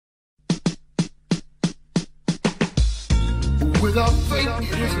Without faith,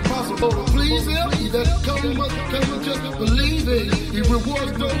 it is impossible to please him. He that come must come just believe it. He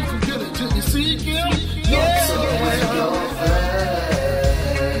rewards those who diligently seek him. What's up with your faith?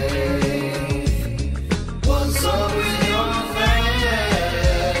 What's up with your faith?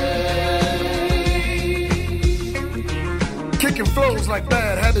 Kicking flows like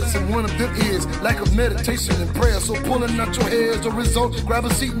bad habits, and one of them is lack of meditation and prayer. So pulling out your hair is the result. Grab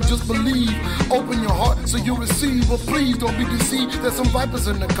a seat and just believe. Open your heart so you receive. But please don't be deceived. There's some vipers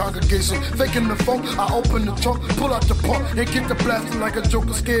in the congregation faking the funk. I open the trunk, pull out the pump, and get the blasting like a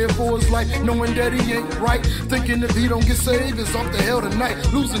joker scared for his life, knowing that he ain't right. Thinking if he don't get saved, it's off to hell tonight.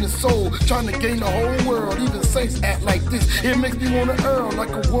 Losing his soul, trying to gain the whole world. Even saints act like this. It makes me wanna earl like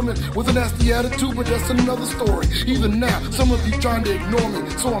a woman with a nasty attitude, but that's another story. Even now, some of you trying to ignore me,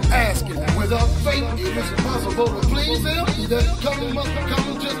 so I'm asking. Without faith, it is impossible to please him. He that come must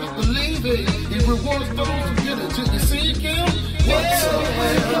come just believe it. He rewards those who diligently seek him. What's up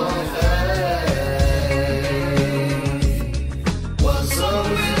with your faith? What's up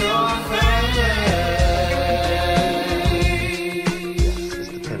with your faith? Yes, it's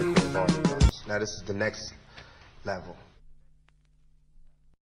the pinnacle of all the verse. Now this is the next level.